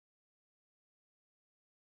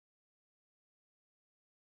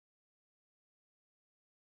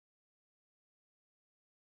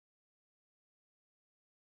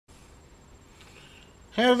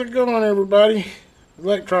How's it going, everybody?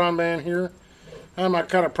 Electron Man here. I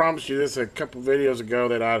kind of promised you this a couple videos ago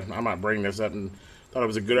that I might bring this up, and thought it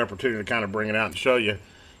was a good opportunity to kind of bring it out and show you.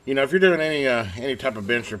 You know, if you're doing any type of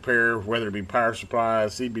bench repair, whether it be power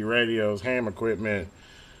supplies, CB radios, ham equipment,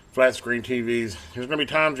 flat screen TVs, there's going to be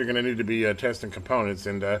times you're going to need to be testing components,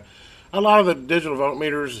 and a lot of the digital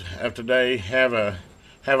voltmeters of today have a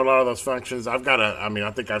lot of those functions. I've got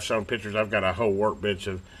I think I've shown pictures. I've got a whole workbench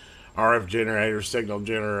of RF generators, signal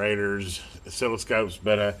generators, oscilloscopes,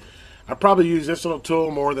 but I probably use this little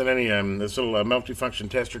tool more than any this little multifunction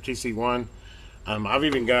tester TC1. I've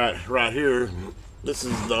even got right here, this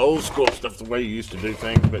is the old school stuff, the way you used to do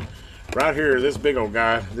things, but right here, this big old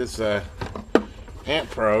guy, this Amp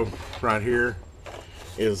Pro right here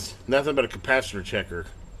is nothing but a capacitor checker.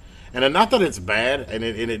 And not that it's bad, and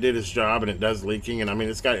it did its job, and it does leaking, and I mean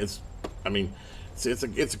it's a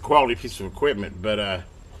quality piece of equipment, but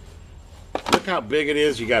look how big it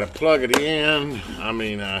is. You got to plug it in.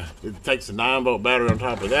 It takes a 9-volt battery on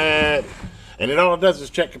top of that, and all it does is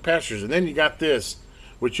check capacitors. And then you got this,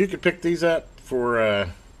 which you could pick these up for. I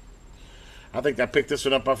think I picked this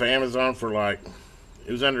one up off of Amazon for like,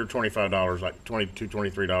 it was under $25, like $22,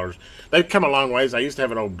 $23. They've come a long ways. I used to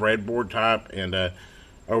have an old breadboard type, and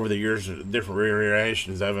over the years, different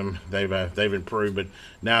reiterations of them, they've improved. But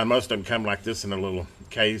now most of them come like this in a little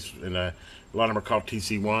case, and a lot of them are called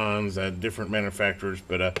TC1s, different manufacturers.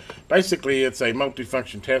 But basically, it's a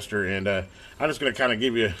multifunction tester, and I'm just going to kind of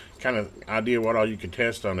give you a kind of idea what all you can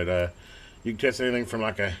test on it. You can test anything from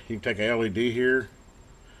you can take a LED here.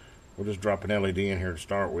 We'll just drop an LED in here to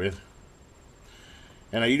start with.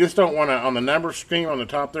 And you just don't want to, on the number scheme on the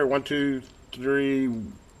top there, 1, 2, 3,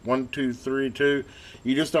 1, 2, 3, 2.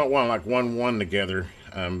 You just don't want like 1, 1 together.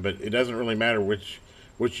 But it doesn't really matter which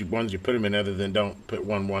ones you put them in, other than don't put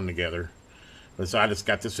 1, 1 together. But so I just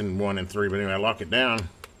got this in 1 and 3. But anyway, I lock it down.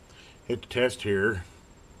 Hit the test here.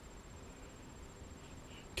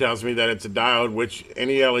 Tells me that it's a diode, which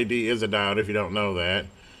any LED is a diode if you don't know that.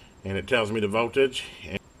 And it tells me the voltage.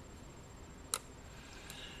 And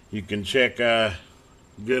you can check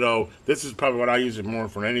good old. This is probably what I use it more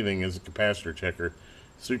for anything, is a capacitor checker.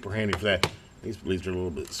 Super handy for that. These bleeds are a little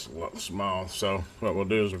bit small, so what we'll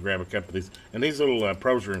do is we'll grab a couple of these. And these little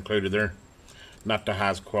probes are included. They're not the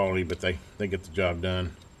highest quality, but they get the job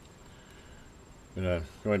done. Go ahead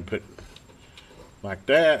and put like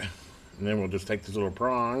that, and then we'll just take these little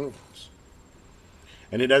prongs.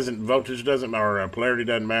 And voltage doesn't, or polarity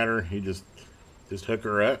doesn't matter. You just hook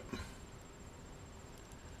her up.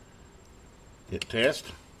 Hit test.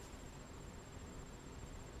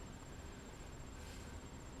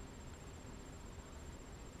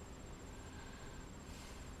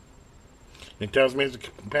 It tells me it's a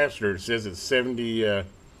capacitor. It says it's 75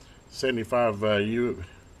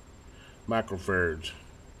 microfarads,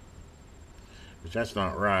 which that's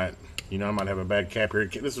not right. You know, I might have a bad cap here.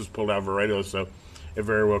 This was pulled out of a radio, so it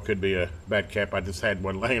very well could be a bad cap. I just had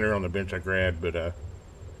one laying there on the bench I grabbed, but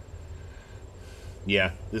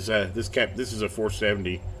yeah, this is a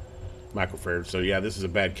 470 microfarad. So yeah, this is a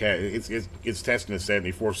bad cap. It's testing at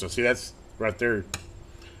 74. So see, that's right there,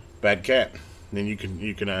 bad cap. And then you can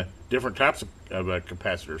different types of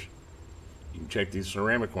capacitors. You can check these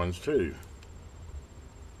ceramic ones too.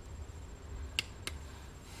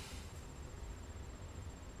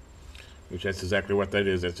 Which that's exactly what that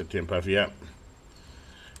is. That's a tin puff, yep.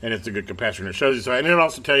 And it's a good capacitor, and it shows you. So, and it'll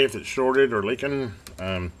also tell you if it's shorted or leaking.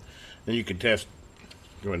 Then you can test.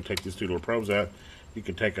 Go ahead and take these two little probes out. You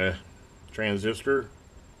can take a transistor.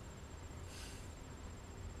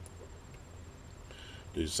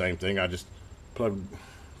 Do the same thing. I just plug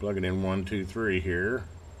it in 1, 2, 3 here.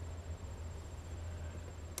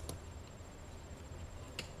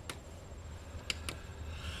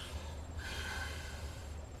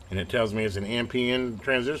 And it tells me it's an NPN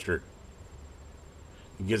transistor.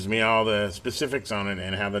 It gives me all the specifics on it,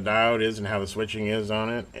 and how the diode is, and how the switching is on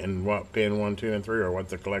it, and what pin 1, 2, and 3, or what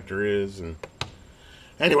the collector is. And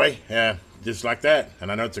anyway, just like that.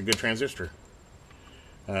 And I know it's a good transistor.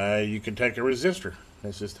 You can take a resistor.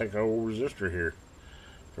 Let's just take an old resistor here.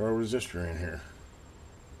 Throw a resistor in here.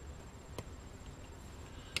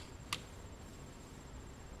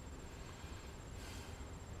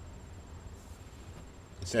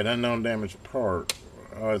 It said unknown damaged part.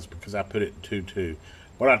 Oh, it's because I put it 2-2.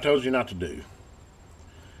 What I told you not to do.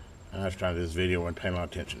 I was trying to do this video and pay my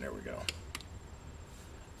attention. There we go.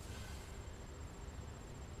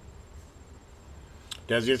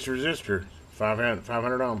 Does its resistor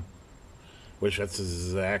 500 ohm, which that's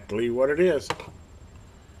exactly what it is.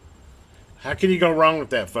 How can you go wrong with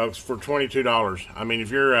that, folks, for $22? I mean, if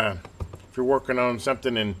you're working on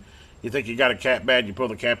something and You think you got a cap bad, you pull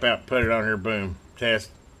the cap out, put it on here, boom, test.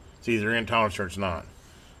 It's either in tolerance or it's not.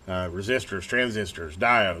 Resistors, transistors,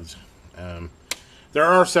 diodes. There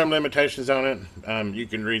are some limitations on it. You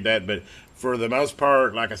can read that, but for the most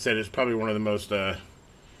part, like I said, it's probably one of the most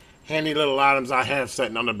handy little items I have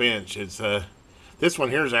sitting on the bench. It's this one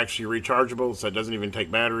here is actually rechargeable, so it doesn't even take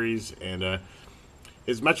batteries. And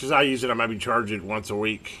as much as I use it, I maybe charge it once a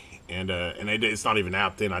week. And it's not even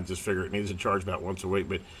out then. I just figure it needs to charge about once a week.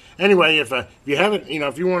 But anyway, if you haven't,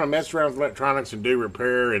 if you want to mess around with electronics and do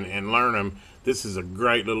repair and learn them, this is a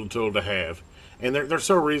great little tool to have. And they're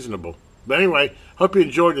so reasonable. But anyway, hope you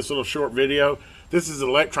enjoyed this little short video. This is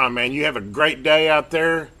Electron Man. You have a great day out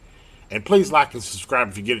there. And please like and subscribe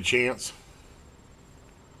if you get a chance.